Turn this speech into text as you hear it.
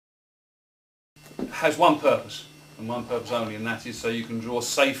has one purpose, and one purpose only, and that is so you can draw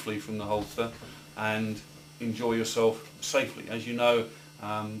safely from the holster and enjoy yourself safely. As you know,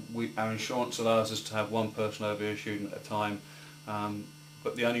 our insurance allows us to have one person over here shooting at a time,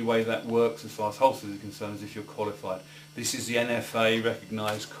 but the only way that works as far as holsters are concerned is if you're qualified. This is the NFA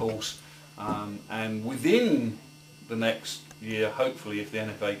recognised course, and within the next year, hopefully, if the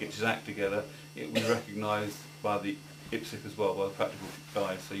NFA gets its act together, it will be recognised by the IPSC as well, by the practical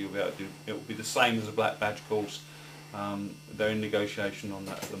guys, so you'll be able to do, it will be the same as a black badge course. They're in negotiation on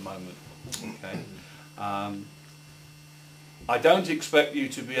that at the moment. Okay. I don't expect you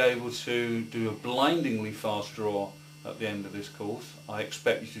to be able to do a blindingly fast draw at the end of this course. I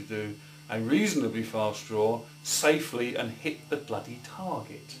expect you to do a reasonably fast draw safely and hit the bloody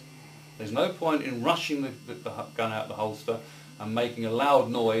target. There's no point in rushing the gun out of the holster and making a loud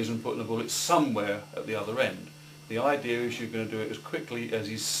noise and putting the bullet somewhere at the other end. The idea is you're going to do it as quickly as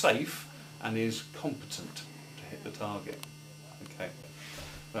is safe and is competent to hit the target. Okay,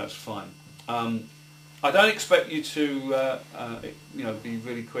 that's fine. I don't expect you to be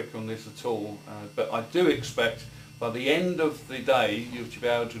really quick on this at all, but I do expect by the end of the day you'll be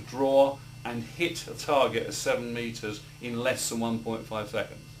able to draw and hit a target at 7 meters in less than 1.5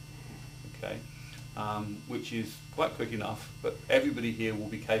 seconds. Okay, which is quite quick enough, but everybody here will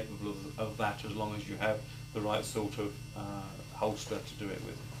be capable of that as long as you have the right sort of holster to do it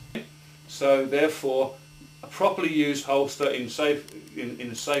with. So therefore, a properly used holster in a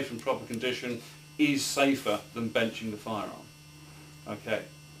safe and proper condition is safer than benching the firearm. Okay,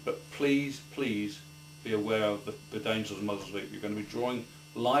 but please be aware of the dangers of muzzle sweep. You're going to be drawing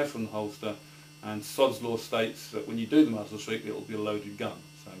live from the holster, and Sod's Law states that when you do the muzzle sweep it will be a loaded gun,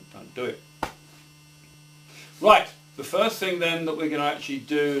 so don't do it. Right, the first thing then that we're going to actually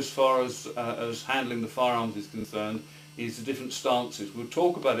do as far as handling the firearms is concerned is the different stances. We'll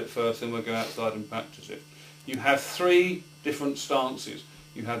talk about it first, then we'll go outside and practice it. You have 3 different stances.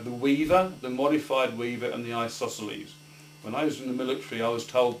 You have the weaver, the modified weaver, and the isosceles. When I was in the military, I was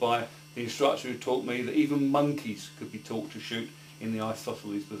told by the instructor who taught me that even monkeys could be taught to shoot in the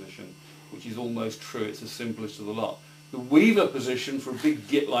isosceles position, which is almost true. It's the simplest of the lot. The weaver position for a big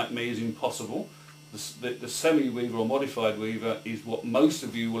git like me is impossible. The semi-weaver or modified weaver is what most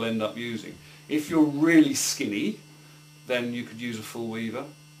of you will end up using. If you're really skinny, then you could use a full weaver.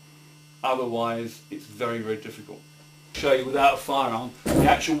 Otherwise, it's very, very difficult. I'll show you without a firearm. The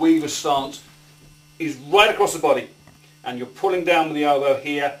actual weaver stance is right across the body, and you're pulling down with the elbow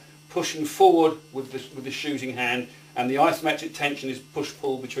here, pushing forward with the shooting hand, and the isometric tension is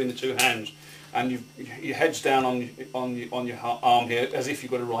push-pull between the 2 hands, and your head's down on your arm here as if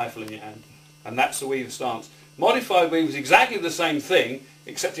you've got a rifle in your hand. And that's the weaver stance. Modified weaver is exactly the same thing,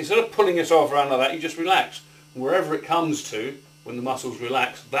 except instead of pulling yourself around like that, you just relax. And wherever it comes to, when the muscles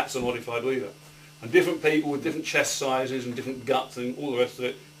relax, that's a modified weaver. And different people with different chest sizes and different guts and all the rest of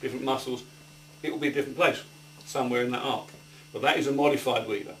it, different muscles, it will be a different place, somewhere in that arc. But that is a modified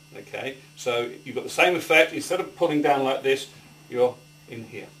weaver, okay? So you've got the same effect. Instead of pulling down like this, you're in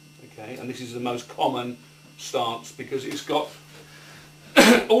here, okay? And this is the most common stance because it's got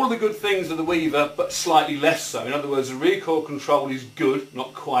all the good things of the weaver, but slightly less so. In other words, the recoil control is good,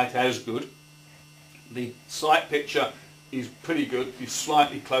 not quite as good. The sight picture is pretty good. It's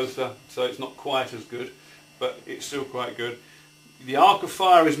slightly closer, so it's not quite as good, but it's still quite good. The arc of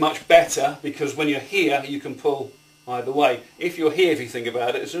fire is much better because when you're here, you can pull either way. If you're here, if you think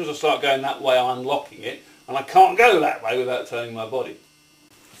about it, as soon as I start going that way, I'm unlocking it, and I can't go that way without turning my body.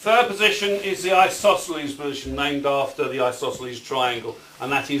 Third position is the isosceles position, named after the isosceles triangle,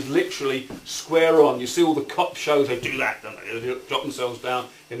 and that is literally square on. You see all the cop shows, they do that, don't they? They drop themselves down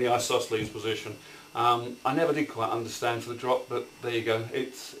in the isosceles position. I never did quite understand for the drop, but there you go.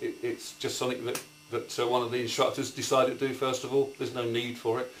 It's just something that one of the instructors decided to do first of all. There's no need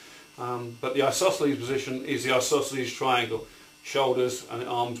for it. But the isosceles position is the isosceles triangle. Shoulders and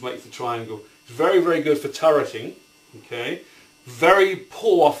arms make the triangle. It's very, very good for turreting. Okay. Very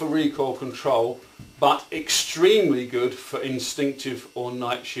poor for recoil control, but extremely good for instinctive or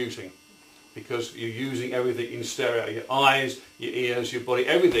night shooting because you're using everything in stereo. Your eyes, your ears, your body,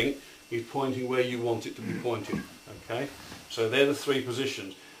 everything is pointing where you want it to be pointed. Okay, so they're the 3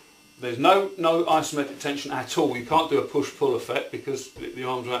 positions. There's no isometric tension at all. You can't do a push-pull effect because the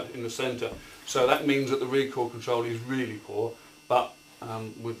arms are out in the centre. So that means that the recoil control is really poor, but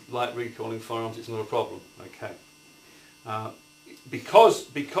with light recoiling firearms it's not a problem. Okay. Because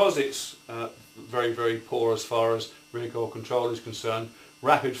it's very, very poor as far as recoil control is concerned,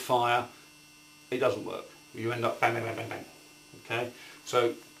 rapid fire, it doesn't work. You end up bang, bang, bang, bang, bang. Okay?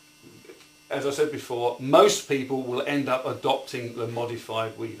 So, as I said before, most people will end up adopting the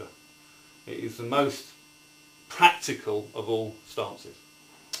modified weaver. It is the most practical of all stances.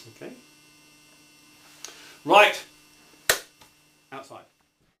 Okay? Right, outside.